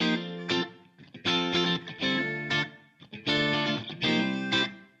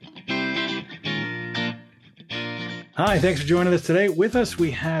Hi, thanks for joining us today. With us, we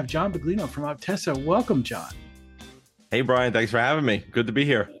have John Buglino from Optessa. Welcome, John. Hey, Brian, thanks for having me. Good to be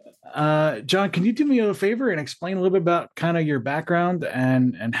here. John, can you do me a favor and explain a little bit about kind of your background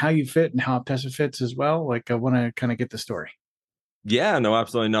and how you fit and how Optessa fits as well? Like, I want to kind of get the story. Yeah, no,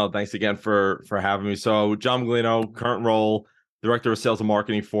 absolutely no. Thanks again for having me. So, John Buglino, current role, Director of Sales and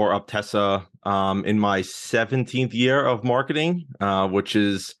Marketing for Optessa, in my 17th year of marketing, which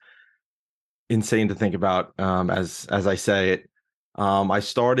is insane to think about, as I say it. I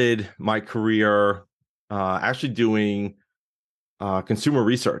started my career actually doing consumer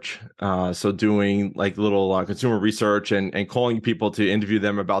research. So doing like little consumer research and calling people to interview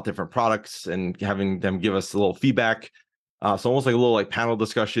them about different products and having them give us a little feedback. So almost like a little like panel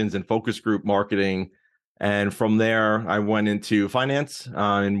discussions and focus group marketing. And from there, I went into finance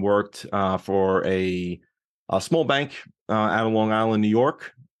and worked for a small bank out of Long Island, New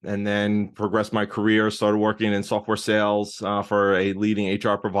York, and then progressed my career, started working in software sales for a leading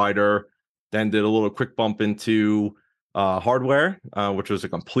HR provider, then did a little quick bump into hardware, which was a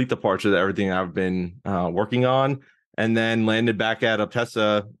complete departure to everything I've been working on, and then landed back at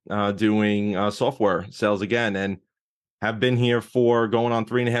Optessa doing software sales again, and have been here for going on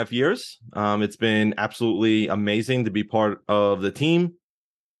 3.5 years. It's been absolutely amazing to be part of the team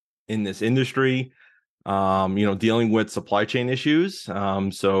in this industry. Dealing with supply chain issues.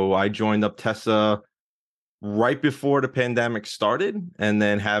 So I joined Optessa right before the pandemic started, and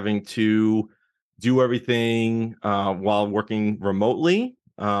then having to do everything while working remotely,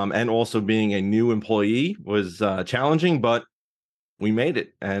 and also being a new employee was challenging, but we made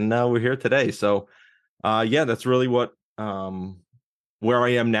it, and we're here today. So, yeah, that's really what where I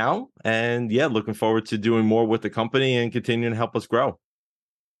am now, and yeah, looking forward to doing more with the company and continuing to help us grow.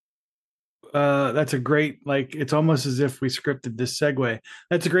 That's a great, like, it's almost as if we scripted this segue.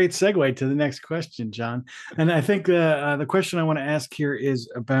 That's a great segue to the next question, John. And I think the question I want to ask here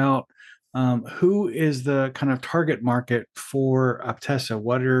is about who is the kind of target market for Optessa?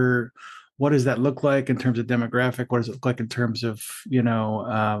 What does that look like in terms of demographic? What does it look like in terms of,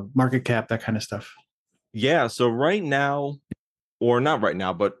 market cap, that kind of stuff? Yeah, so right now, or not right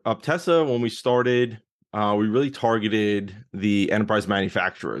now, but Optessa, when we started, we really targeted the enterprise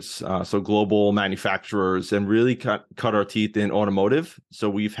manufacturers, so global manufacturers, and really cut our teeth in automotive. So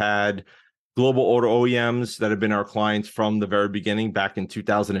we've had global auto OEMs that have been our clients from the very beginning back in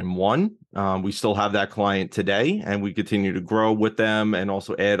 2001. We still have that client today, and we continue to grow with them and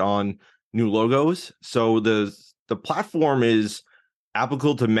also add on new logos. So the platform is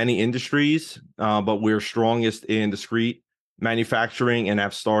applicable to many industries, but we're strongest in discrete manufacturing and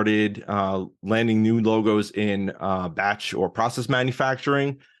have started landing new logos in batch or process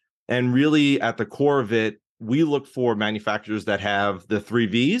manufacturing. And really, at the core of it, we look for manufacturers that have the three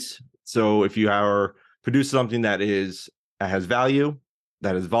V's. So if you are produce something that has value,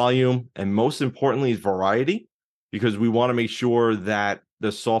 that is volume, and most importantly is variety, because we want to make sure that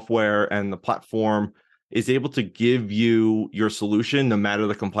the software and the platform is able to give you your solution no matter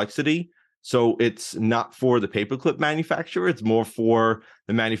the complexity. So it's not for the paperclip manufacturer. It's more for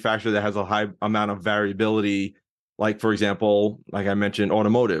the manufacturer that has a high amount of variability. Like, for example, like I mentioned,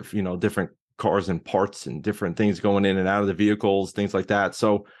 automotive, different cars and parts and different things going in and out of the vehicles, things like that.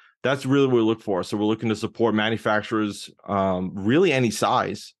 So that's really what we look for. So we're looking to support manufacturers, really any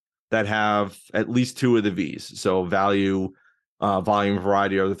size, that have at least two of the V's. So value, volume,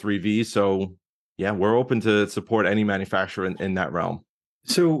 variety are the three V's. So yeah, we're open to support any manufacturer in that realm.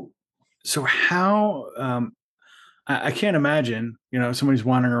 So how I can't imagine, somebody's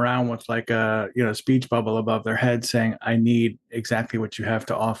wandering around with like a, speech bubble above their head saying, I need exactly what you have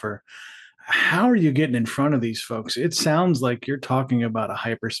to offer. How are you getting in front of these folks? It sounds like you're talking about a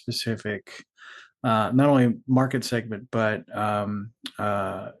hyper specific, not only market segment, but,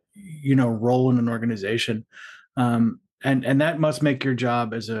 role in an organization. And that must make your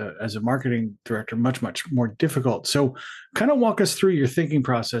job as a marketing director much more difficult. So, kind of walk us through your thinking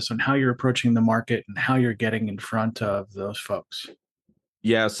process on how you're approaching the market and how you're getting in front of those folks.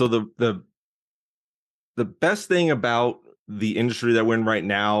 Yeah, so the best thing about the industry that we're in right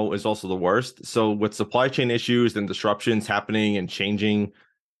now is also the worst. So with supply chain issues and disruptions happening and changing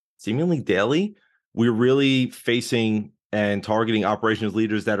seemingly daily, we're really facing and targeting operations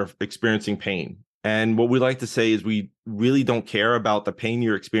leaders that are experiencing pain. And what we like to say is we really don't care about the pain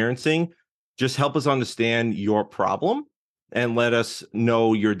you're experiencing. Just help us understand your problem and let us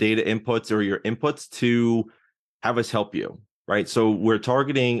know your data inputs or your inputs to have us help you, right? So we're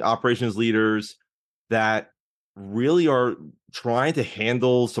targeting operations leaders that really are trying to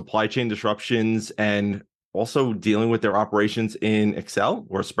handle supply chain disruptions and also dealing with their operations in Excel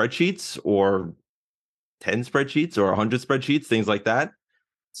or spreadsheets or 10 spreadsheets or 100 spreadsheets, things like that.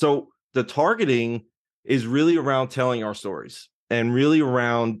 So the targeting is really around telling our stories and really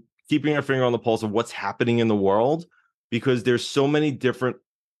around keeping our finger on the pulse of what's happening in the world, because there's so many different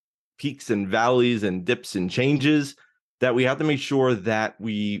peaks and valleys and dips and changes that we have to make sure that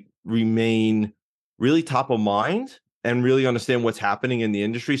we remain really top of mind and really understand what's happening in the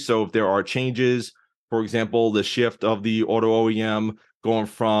industry. So if there are changes, for example, the shift of the auto OEM going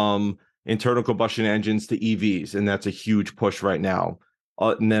from internal combustion engines to EVs, and that's a huge push right now.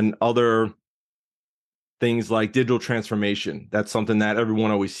 And then other things like digital transformation. That's something that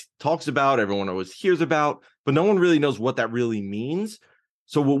everyone always talks about, everyone always hears about, but no one really knows what that really means.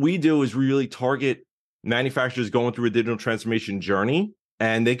 So what we do is we really target manufacturers going through a digital transformation journey,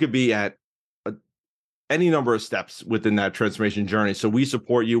 and they could be at any number of steps within that transformation journey. So we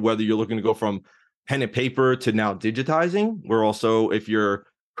support you whether you're looking to go from pen and paper to now digitizing. We're also, if you're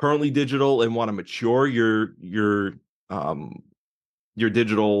currently digital and want to mature your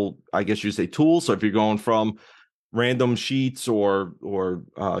digital, I guess you say, tools. So if you're going from random sheets or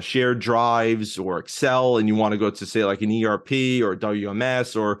shared drives or Excel, and you want to go to say like an ERP or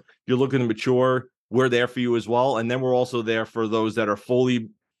WMS, or you're looking to mature, we're there for you as well. And then we're also there for those that are full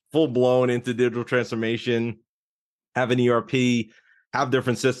blown into digital transformation, have an ERP, have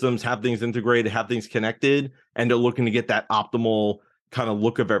different systems, have things integrated, have things connected, and they're looking to get that optimal kind of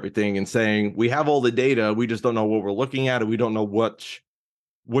look of everything and saying, we have all the data, we just don't know what we're looking at, and we don't know which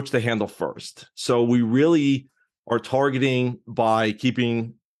to handle first. So we really are targeting by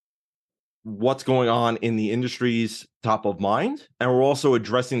keeping what's going on in the industries top of mind, and we're also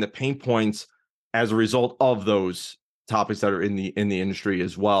addressing the pain points as a result of those topics that are in the industry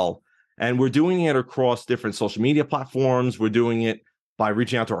as well. And we're doing it across different social media platforms. We're doing it by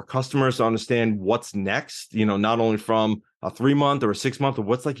reaching out to our customers to understand what's next, not only from a 3-month or a 6-month, but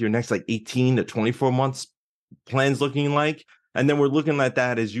what's like your next like 18 to 24 months plans looking like. And then we're looking at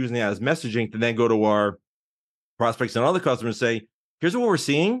that as using that as messaging to then go to our prospects and other customers and say, here's what we're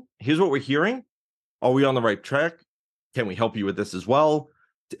seeing. Here's what we're hearing. Are we on the right track? Can we help you with this as well?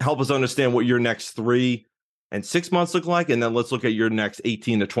 To help us understand what your next 3 and 6 months look like. And then let's look at your next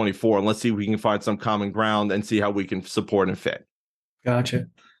 18 to 24. And let's see if we can find some common ground and see how we can support and fit. Gotcha.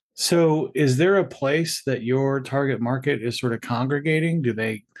 So is there a place that your target market is sort of congregating? Do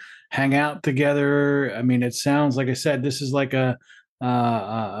they hang out together? I mean, it sounds like I said, this is like a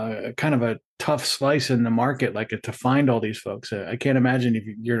kind of a tough slice in the market, like to find all these folks. I can't imagine if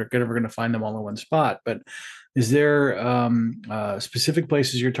you're ever going to find them all in one spot, but is there specific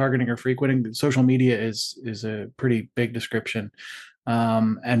places you're targeting or frequenting? Social media is a pretty big description.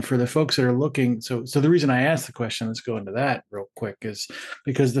 And for the folks that are looking, so the reason I asked the question, let's go into that real quick, is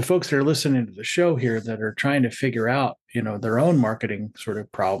because the folks that are listening to the show here that are trying to figure out, their own marketing sort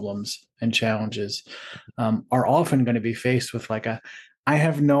of problems and challenges, are often going to be faced with like I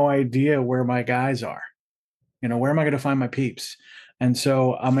have no idea where my guys are. Where am I going to find my peeps? And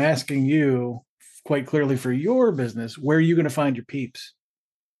so I'm asking you quite clearly for your business, where are you going to find your peeps?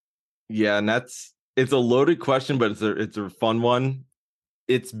 Yeah, and it's a loaded question, but it's a fun one.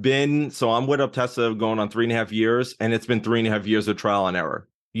 So I'm with Optessa going on 3.5 years, and it's been 3.5 years of trial and error.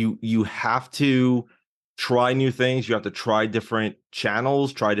 You have to try new things. You have to try different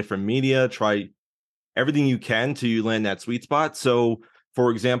channels, try different media, try everything you can to land that sweet spot. So,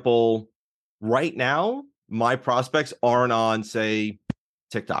 for example, right now, my prospects aren't on, say,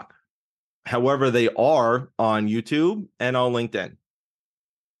 TikTok. However, they are on YouTube and on LinkedIn.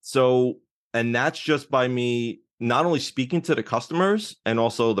 So, and that's just by me not only speaking to the customers and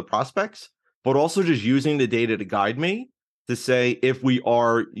also the prospects, but also just using the data to guide me to say if we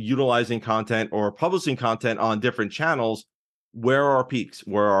are utilizing content or publishing content on different channels, where are our peaks,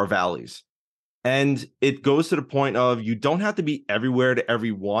 where are our valleys? And it goes to the point of you don't have to be everywhere to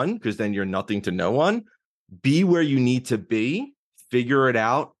everyone, because then you're nothing to no one. Be where you need to be, figure it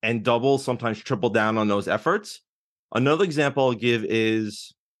out, and double, sometimes triple down on those efforts. Another example I'll give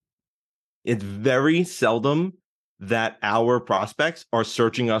is it's very seldom that our prospects are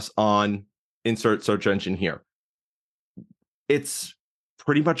searching us on insert search engine here. It's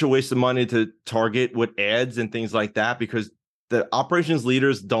pretty much a waste of money to target with ads and things like that, because the operations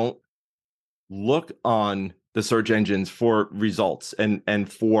leaders don't look on the search engines for results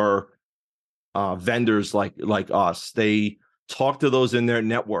and for vendors like us. They talk to those in their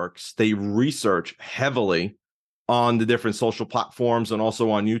networks. They research heavily on the different social platforms and also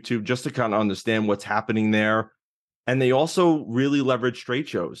on YouTube just to kind of understand what's happening there. And they also really leverage trade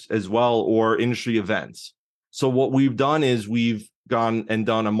shows as well, or industry events. So what we've done is we've gone and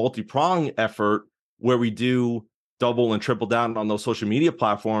done a multi-pronged effort where we do double and triple down on those social media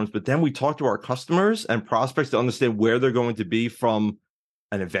platforms. But then we talk to our customers and prospects to understand where they're going to be from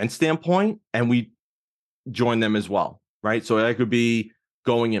an event standpoint, and we join them as well, right? So that could be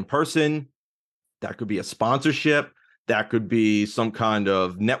going in person, that could be a sponsorship, that could be some kind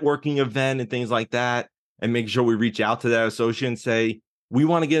of networking event and things like that, and make sure we reach out to that associate and say, we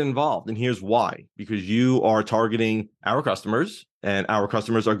want to get involved. And here's why, because you are targeting our customers and our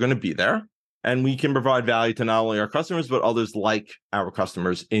customers are going to be there. And we can provide value to not only our customers, but others like our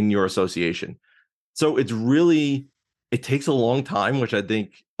customers in your association. So it's really, it takes a long time, which I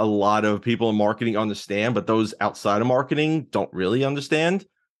think a lot of people in marketing understand, but those outside of marketing don't really understand.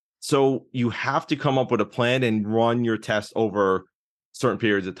 So you have to come up with a plan and run your test over certain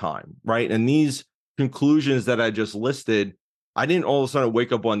periods of time, right? And these conclusions that I just listed, I didn't all of a sudden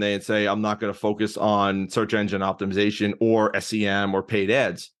wake up one day and say, I'm not going to focus on search engine optimization or SEM or paid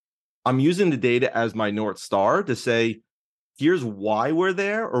ads. I'm using the data as my North Star to say, here's why we're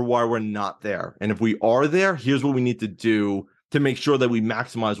there or why we're not there. And if we are there, here's what we need to do to make sure that we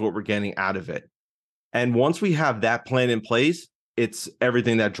maximize what we're getting out of it. And once we have that plan in place, it's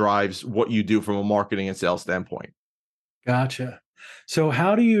everything that drives what you do from a marketing and sales standpoint. Gotcha. So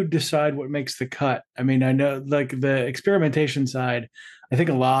how do you decide what makes the cut? I mean, I know like the experimentation side, I think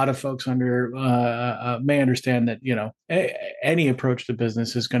a lot of folks may understand that, any approach to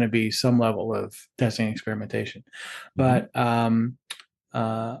business is going to be some level of testing experimentation. But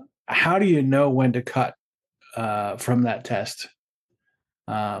uh, how do you know when to cut from that test?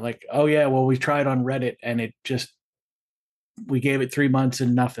 Like, oh yeah, well, we tried on Reddit and we gave it 3 months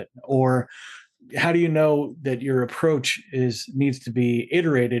and nothing. Or how do you know that your approach needs to be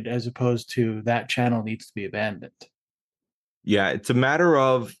iterated as opposed to that channel needs to be abandoned? Yeah, it's a matter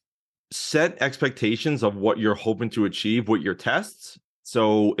of set expectations of what you're hoping to achieve with your tests.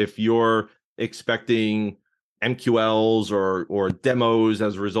 So if you're expecting MQLs or demos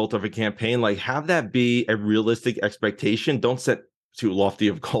as a result of a campaign, like have that be a realistic expectation. Don't set too lofty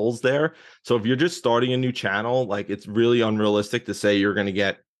of goals there. So if you're just starting a new channel, like it's really unrealistic to say you're going to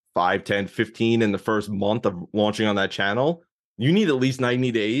get 5, 10, 15 in the first month of launching on that channel. You need at least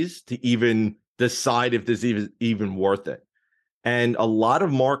 90 days to even decide if this is even worth it. And a lot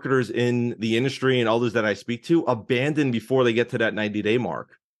of marketers in the industry and others that I speak to abandon before they get to that 90-day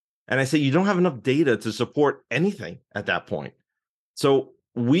mark. And I say, you don't have enough data to support anything at that point. So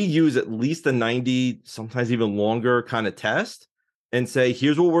we use at least a 90, sometimes even longer kind of test and say,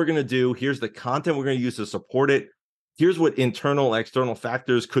 here's what we're going to do. Here's the content we're going to use to support it. Here's what internal, external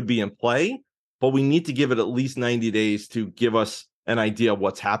factors could be in play, but we need to give it at least 90 days to give us an idea of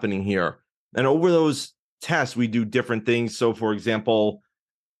what's happening here. And over those tests, we do different things. So for example,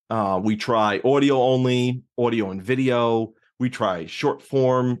 we try audio only, audio and video. We try short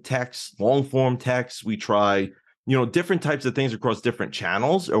form text, long form text. We try, different types of things across different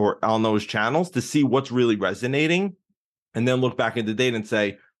channels or on those channels to see what's really resonating. And then look back at the data and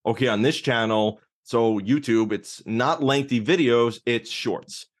say, okay, on this channel, so YouTube, it's not lengthy videos, it's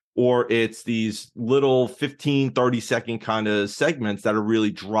shorts, or it's these little 15, 30-second kind of segments that are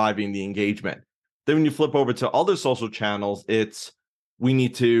really driving the engagement. Then when you flip over to other social channels, we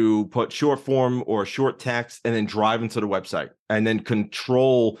need to put short form or short text and then drive into the website and then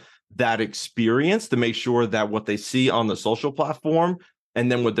control that experience to make sure that what they see on the social platform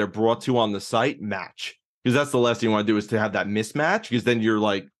and then what they're brought to on the site match. Because that's the last thing you want to do is to have that mismatch, because then you're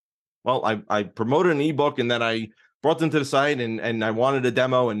like, well, I promoted an ebook and then I brought them to the site and I wanted a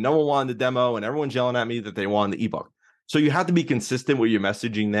demo and no one wanted the demo and everyone's yelling at me that they wanted the ebook. So you have to be consistent with your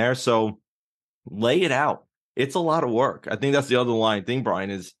messaging there. So lay it out. It's a lot of work. I think that's the other line thing,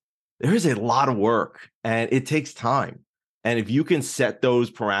 Brian, is there is a lot of work and it takes time. And if you can set those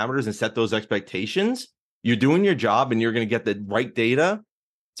parameters and set those expectations, you're doing your job and you're going to get the right data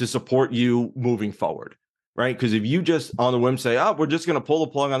to support you moving forward, right? Because if you just on the whim say, oh, we're just going to pull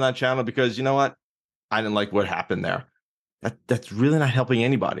the plug on that channel because you know what? I didn't like what happened there. That's really not helping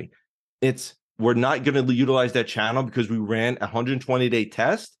anybody. We're not going to utilize that channel because we ran a 120-day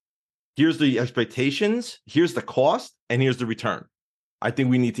test. Here's the expectations, here's the cost, and here's the return. I think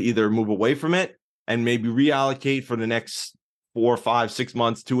we need to either move away from it and maybe reallocate for the next 4, 5, 6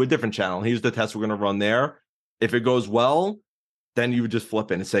 months to a different channel. Here's the test we're going to run there. If it goes well, then you would just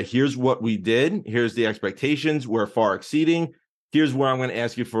flip it and say, here's what we did. Here's the expectations. We're far exceeding. Here's where I'm going to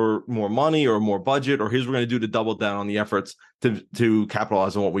ask you for more money or more budget, or here's what we're going to do to double down on the efforts to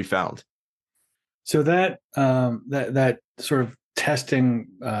capitalize on what we found. So that sort of testing,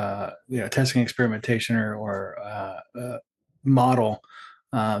 testing experimentation or model,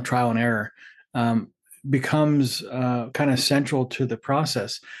 trial and error. becomes kind of central to the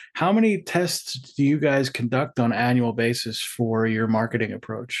process. How many tests do you guys conduct on an annual basis for your marketing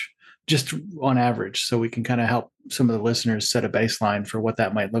approach? Just on average, so we can kind of help some of the listeners set a baseline for what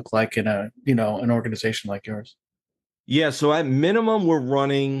that might look like in an organization like yours. Yeah, so at minimum, we're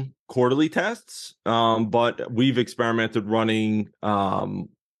running quarterly tests, but we've experimented running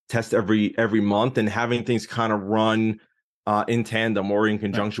tests every month and having things kind of run in tandem or in Right.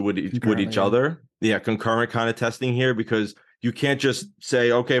 conjunction with Concurrently, each yeah. other. Yeah, concurrent kind of testing here because you can't just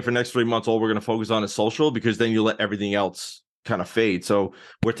say, okay, for the next 3 months, all we're going to focus on is social because then you let everything else kind of fade. So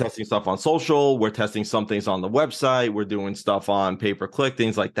we're testing stuff on social, we're testing some things on the website, we're doing stuff on pay-per-click,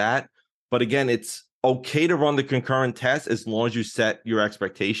 things like that. But again, it's okay to run the concurrent test as long as you set your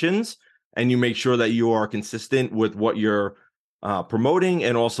expectations and you make sure that you are consistent with what you're promoting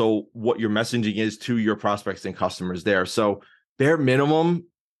and also what your messaging is to your prospects and customers there. So bare minimum,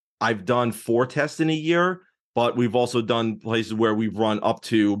 I've done 4 tests in a year, but we've also done places where we've run up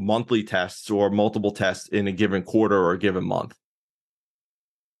to monthly tests or multiple tests in a given quarter or a given month.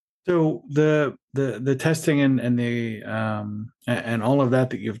 So the testing and all of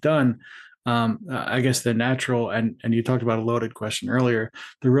that you've done, I guess the natural and you talked about a loaded question earlier.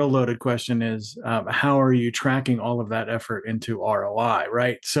 The real loaded question is how are you tracking all of that effort into ROI,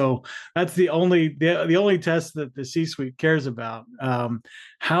 right? So that's the only test that the C-suite cares about.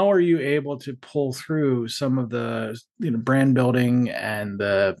 How are you able to pull through some of the brand building and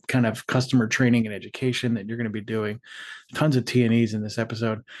the kind of customer training and education that you're going to be doing? Tons of T&Es in this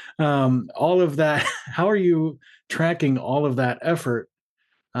episode. All of that, how are you tracking all of that effort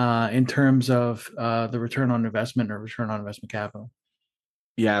in terms of the return on investment or return on investment capital?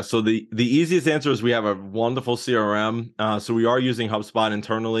 Yeah, so the easiest answer is we have a wonderful CRM. So we are using HubSpot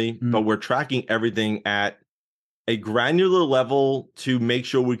internally, but Mm, we're tracking everything at a granular level to make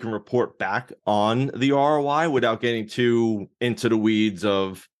sure we can report back on the ROI without getting too into the weeds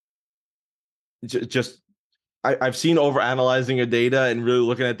of just I've seen over analyzing a data and really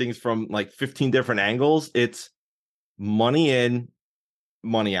looking at things from like 15 different angles. It's money in,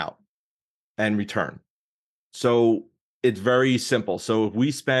 money out, and return. So it's very simple. So if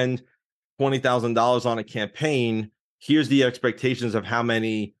we spend $20,000 on a campaign, here's the expectations of how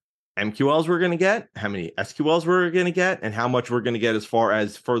many MQLs we're going to get, how many SQLs we're going to get, and how much we're going to get as far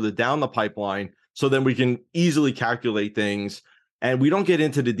as further down the pipeline. So then we can easily calculate things. And we don't get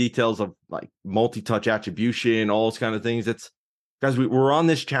into the details of like multi-touch attribution, all those kind of things. It's guys, we're on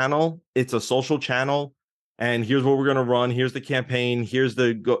this channel. It's a social channel. And here's what we're going to run. Here's the campaign. Here's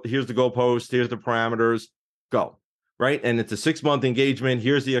the goalpost. Here's the parameters. Go. Right. And it's a 6-month engagement.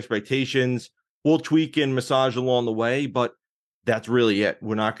 Here's the expectations. We'll tweak and massage along the way, but that's really it.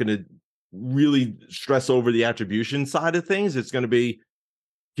 We're not going to really stress over the attribution side of things. It's going to be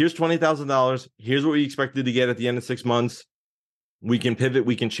here's $20,000. Here's what we expected to get at the end of 6 months. We can pivot,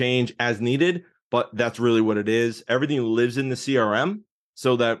 we can change as needed, but that's really what it is. Everything lives in the CRM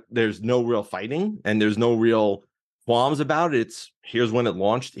so that there's no real fighting and there's no real qualms about it. It's here's when it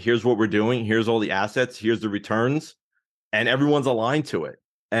launched, here's what we're doing, here's all the assets, here's the returns, and everyone's aligned to it.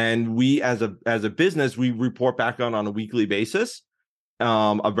 And we as a business, we report back on a weekly basis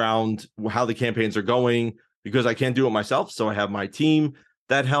around how the campaigns are going because I can't do it myself. So I have my team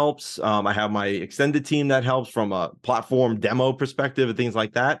that helps. I have my extended team that helps from a platform demo perspective and things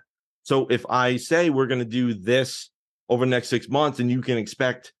like that. So if I say we're going to do this over the next 6 months and you can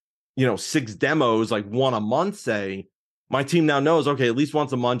expect, 6 demos, like one a month, say, my team now knows, okay, at least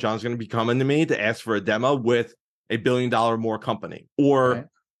once a month, John's going to be coming to me to ask for a demo with $1 billion more company. Or right.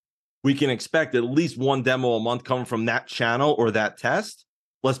 we can expect at least one demo a month coming from that channel or that test.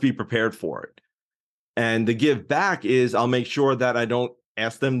 Let's be prepared for it. And the give back is I'll make sure that I don't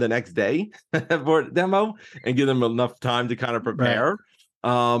ask them the next day for a demo and give them enough time to kind of Right. prepare.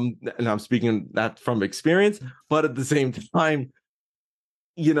 And I'm speaking that from experience, but at the same time,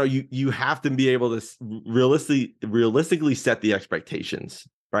 you have to be able to realistically set the expectations,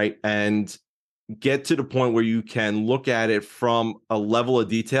 right? And get to the point where you can look at it from a level of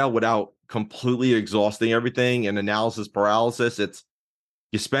detail without completely exhausting everything and analysis paralysis. It's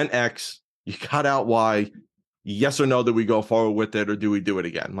you spent X, you got out Y, yes or no, do we go forward with it or do we do it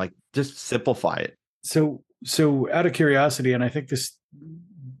again? Like just simplify it. So out of curiosity, and I think this,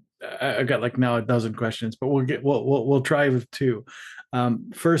 I got like now a dozen questions, but we'll try with two.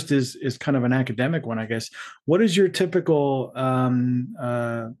 First is kind of an academic one, I guess. What does your typical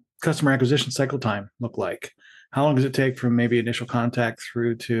customer acquisition cycle time look like? How long does it take from maybe initial contact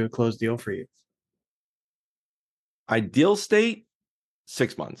through to close deal for you? Ideal state,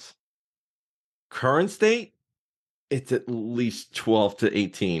 6 months. Current state, it's at least 12 to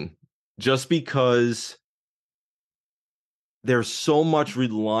 18, just because there's so much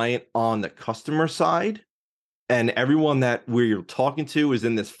reliant on the customer side, and everyone that we're talking to is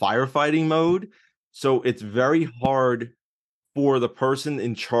in this firefighting mode. So it's very hard for the person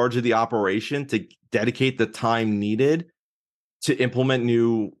in charge of the operation to dedicate the time needed to implement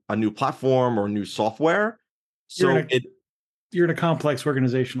a new platform or new software. You're in So a you're in a complex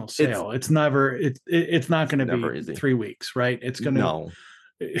organizational it's sale. It's not going to never be easy. 3 weeks, right? It's going to No.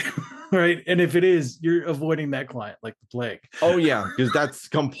 right. And if it is, you're avoiding that client like the plague. Oh yeah, because that's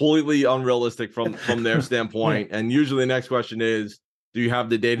completely unrealistic from their Yeah. standpoint. And usually the next question is, do you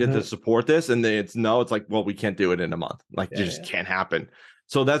have the data to support this? And then it's no, it's like, well, we can't do it in a month. Like, it Yeah, just yeah. can't happen.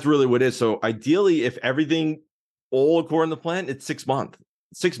 So that's really what it is. So ideally, if everything all according to plan, it's 6 months.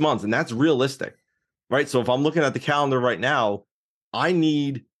 6 months, and that's realistic, right? So if I'm looking at the calendar right now, I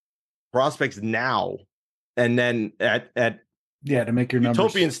need prospects now. And then at Yeah, to make your numbers,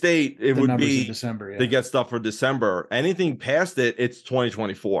 utopian state, it the would numbers in be December. to Yeah. get stuff for December. Anything past it, it's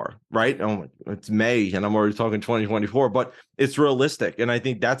 2024, right? Oh, it's May, and I'm already talking 2024, but it's realistic. And I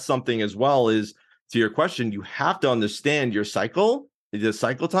think that's something as well, is to your question, you have to understand your cycle, the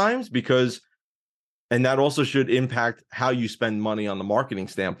cycle times, because, and that also should impact how you spend money on the marketing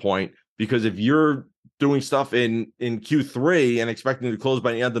standpoint. Because if you're doing stuff in Q3 and expecting to close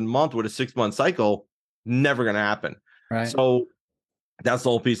by the end of the month with a 6-month cycle, never going to happen. Right. So that's the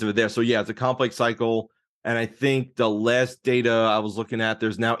whole piece of it there. So yeah, it's a complex cycle. And I think the last data I was looking at,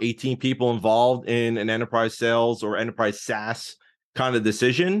 there's now 18 people involved in an enterprise sales or enterprise SaaS kind of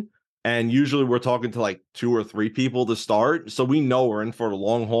decision. And usually we're talking to like 2 or 3 people to start. So we know we're in for the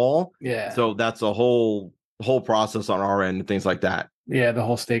long haul. Yeah. So that's a whole process on our end and things like that. Yeah, the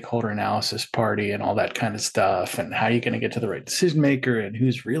whole stakeholder analysis party and all that kind of stuff, and how you're going to get to the right decision maker and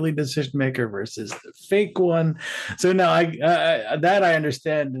who's really the decision maker versus the fake one. So no, that I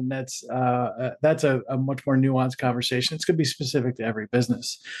understand, and that's a much more nuanced conversation. It's going to be specific to every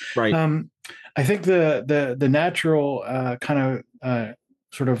business. Right. I think the natural kind of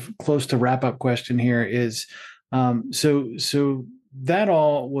sort of close to wrap up question here is so that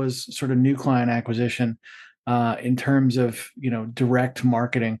all was sort of new client acquisition in terms of direct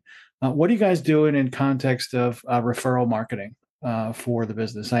marketing. What are you guys doing in context of referral marketing for the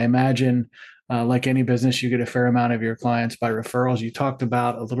business? I imagine, like any business, you get a fair amount of your clients by referrals. You talked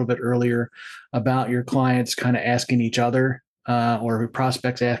about a little bit earlier about your clients kind of asking each other. Or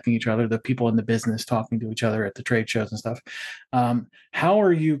prospects asking each other, the people in the business talking to each other at the trade shows and stuff. How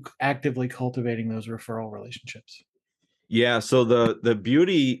are you actively cultivating those referral relationships? Yeah. So the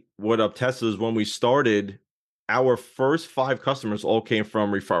beauty with Optessa is when we started, our first 5 customers all came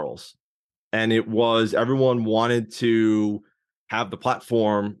from referrals. And it was, everyone wanted to have the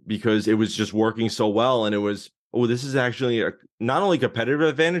platform because it was just working so well. And it was, oh, this is actually not only competitive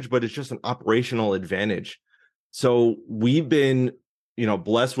advantage, but it's just an operational advantage. So we've been,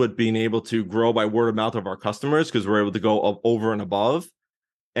 blessed with being able to grow by word of mouth of our customers, because we're able to go up over and above.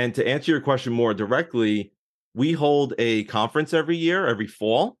 And to answer your question more directly, we hold a conference every year, every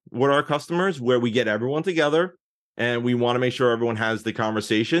fall, with our customers, where we get everyone together, and we want to make sure everyone has the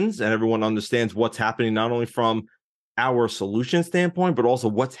conversations and everyone understands what's happening, not only from our solution standpoint, but also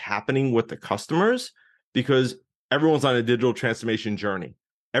what's happening with the customers, because everyone's on a digital transformation journey.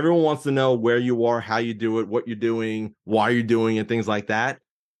 Everyone wants to know where you are, how you do it, what you're doing, why you're doing it, things like that.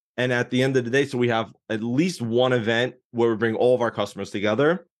 And at the end of the day, so we have at least one event where we bring all of our customers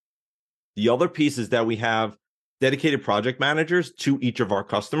together. The other piece is that we have dedicated project managers to each of our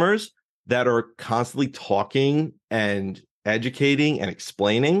customers that are constantly talking and educating and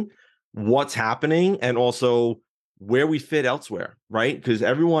explaining what's happening, and also where we fit elsewhere, right? Because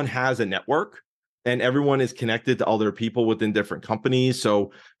everyone has a network and everyone is connected to other people within different companies.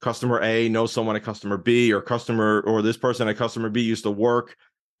 So customer A knows someone at customer B, or this person at customer B used to work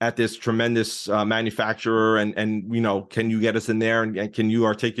at this tremendous manufacturer, and can you get us in there, and can you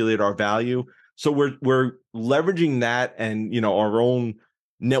articulate our value? So we're leveraging that, and our own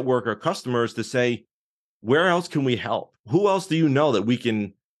network of customers to say, where else can we help? Who else do you know that we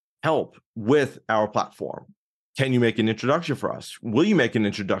can help with our platform? Can you make an introduction for us? Will you make an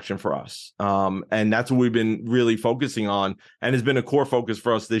introduction for us? And that's what we've been really focusing on, and has been a core focus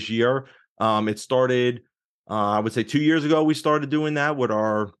for us this year. It started, I would say 2 years ago, we started doing that with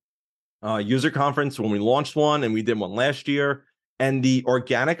our user conference when we launched one, and we did one last year. And the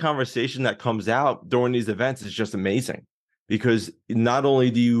organic conversation that comes out during these events is just amazing, because not only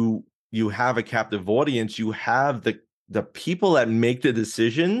do you have a captive audience, you have the people that make the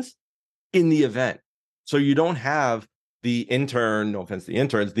decisions in the event. So you don't have the intern, no offense to the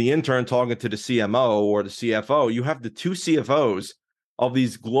interns, the intern talking to the CMO or the CFO. You have the 2 CFOs of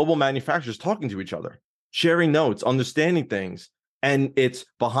these global manufacturers talking to each other, sharing notes, understanding things. And it's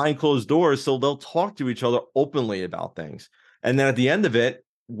behind closed doors, so they'll talk to each other openly about things. And then at the end of it,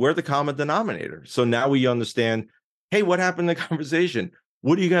 we're the common denominator. So now we understand, hey, what happened in the conversation?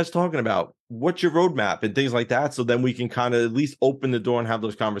 What are you guys talking about? What's your roadmap and things like that? So then we can kind of at least open the door and have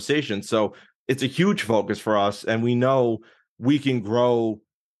those conversations. So it's a huge focus for us. And we know we can grow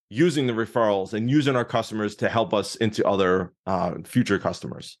using the referrals and using our customers to help us into other future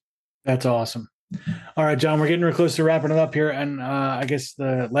customers. That's awesome. All right, John, we're getting real close to wrapping it up here. And I guess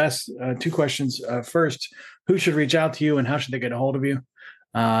the last two questions. First, who should reach out to you and how should they get a hold of you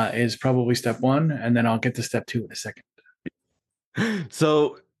is probably step one. And then I'll get to step two in a second.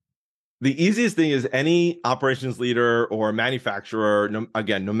 So the easiest thing is any operations leader or manufacturer,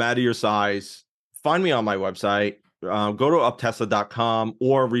 no matter your size, find me on my website, go to optessa.com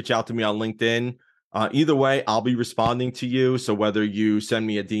or reach out to me on LinkedIn. Either way, I'll be responding to you. So whether you send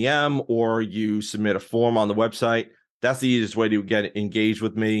me a DM or you submit a form on the website, that's the easiest way to get engaged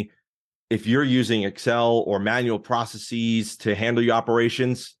with me. If you're using Excel or manual processes to handle your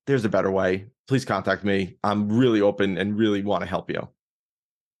operations, there's a better way. Please contact me. I'm really open and really want to help you.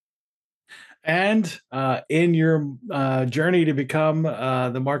 And in your journey to become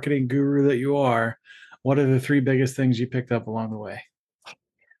the marketing guru that you are, what are the three biggest things you picked up along the way?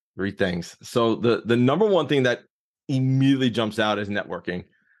 Three things. So the number one thing that immediately jumps out is networking.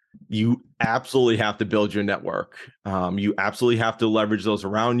 You absolutely have to build your network. You absolutely have to leverage those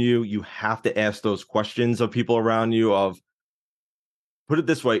around you. You have to ask those questions of people around you of, put it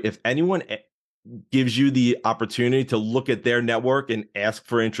this way, if anyone gives you the opportunity to look at their network and ask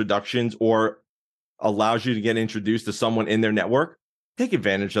for introductions or allows you to get introduced to someone in their network, take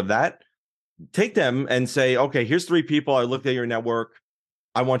advantage of that. Take them and say, okay, here's three people. I looked at your network.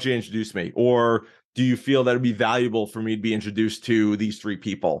 I want you to introduce me. Or do you feel that it'd be valuable for me to be introduced to these three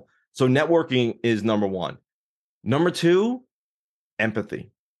people? So networking is number one. Number two,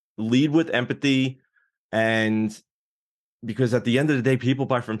 empathy. Lead with empathy. And because at the end of the day, people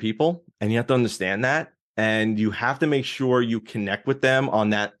buy from people, and you have to understand that. And you have to make sure you connect with them on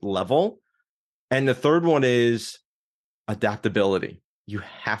that level. And the third one is adaptability. You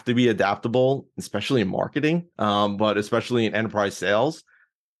have to be adaptable, especially in marketing, but especially in enterprise sales.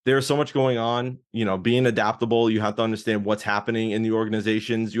 There's so much going on, being adaptable. You have to understand what's happening in the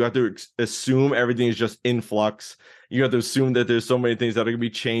organizations. You have to assume everything is just in flux. You have to assume that there's so many things that are going to be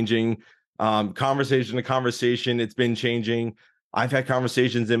changing. Conversation to conversation, it's been changing. I've had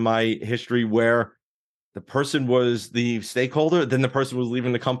conversations in my history where the person was the stakeholder, then the person was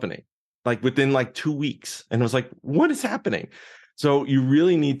leaving the company, like within 2 weeks. And I was like, what is happening? So you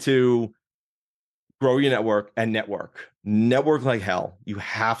really need to grow your network and network like hell. You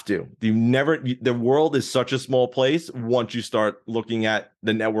have to. The world is such a small place once you start looking at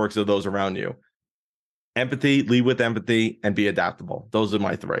the networks of those around you. Empathy, lead with empathy, and be adaptable. Those are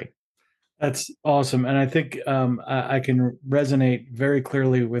my three. That's awesome. And I think I can resonate very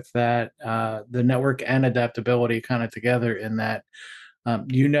clearly with that, the network and adaptability kind of together in that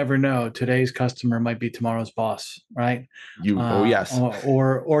you never know. Today's customer might be tomorrow's boss, right? Oh, yes.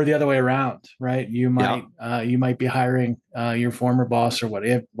 Or the other way around, right? You might be hiring your former boss or what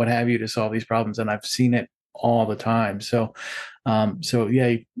have you to solve these problems, and I've seen it all the time. So,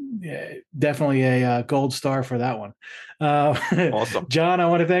 yeah, definitely a gold star for that one. Awesome, John. I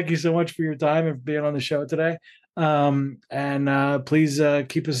want to thank you so much for your time and for being on the show today. And please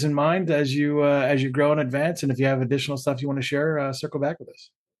keep us in mind as you grow and advance. And if you have additional stuff you want to share, circle back with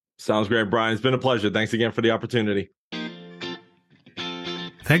us. Sounds great, Brian. It's been a pleasure. Thanks again for the opportunity.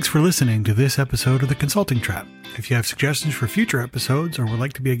 Thanks for listening to this episode of The Consulting Trap. If you have suggestions for future episodes or would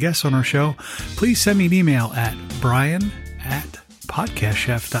like to be a guest on our show, please send me an email at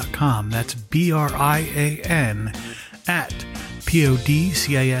brian@podcastchef.com. That's BRIAN at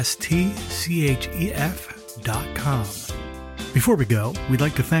PODCASTCHEF.com. Before we go, we'd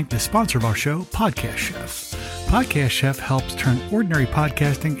like to thank the sponsor of our show, Podcast Chef. Podcast Chef helps turn ordinary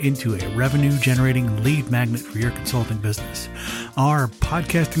podcasting into a revenue-generating lead magnet for your consulting business. Our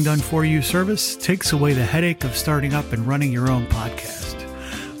Podcasting Done For You service takes away the headache of starting up and running your own podcast.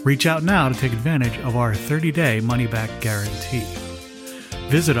 Reach out now to take advantage of our 30-day money-back guarantee.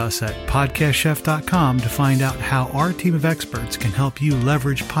 Visit us at podcastchef.com to find out how our team of experts can help you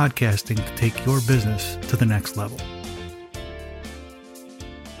leverage podcasting to take your business to the next level.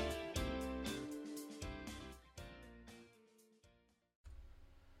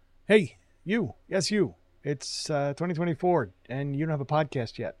 Hey, you. Yes, you. It's 2024 and you don't have a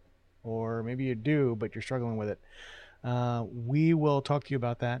podcast yet. Or maybe you do, but you're struggling with it. We will talk to you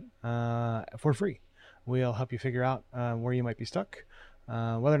about that for free. We'll help you figure out where you might be stuck,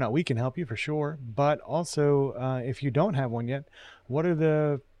 whether or not we can help you for sure, but also if you don't have one yet, what are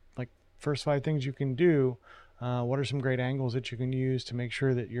the first 5 things you can do? What are some great angles that you can use to make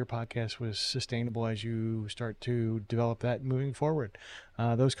sure that your podcast was sustainable as you start to develop that moving forward?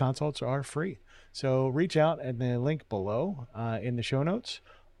 Those consults are free. So reach out at the link below in the show notes,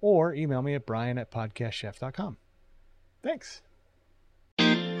 or email me at brian@podcastchef.com. Thanks.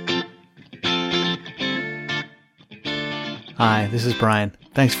 Hi, this is Brian.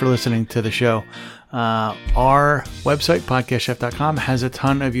 Thanks for listening to the show. Our website, podcastchef.com, has a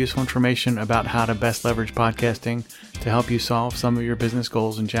ton of useful information about how to best leverage podcasting to help you solve some of your business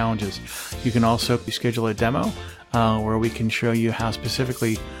goals and challenges. You can also schedule a demo where we can show you how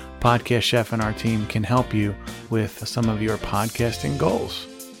specifically Podcast Chef and our team can help you with some of your podcasting goals.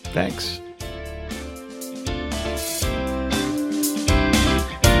 Thanks.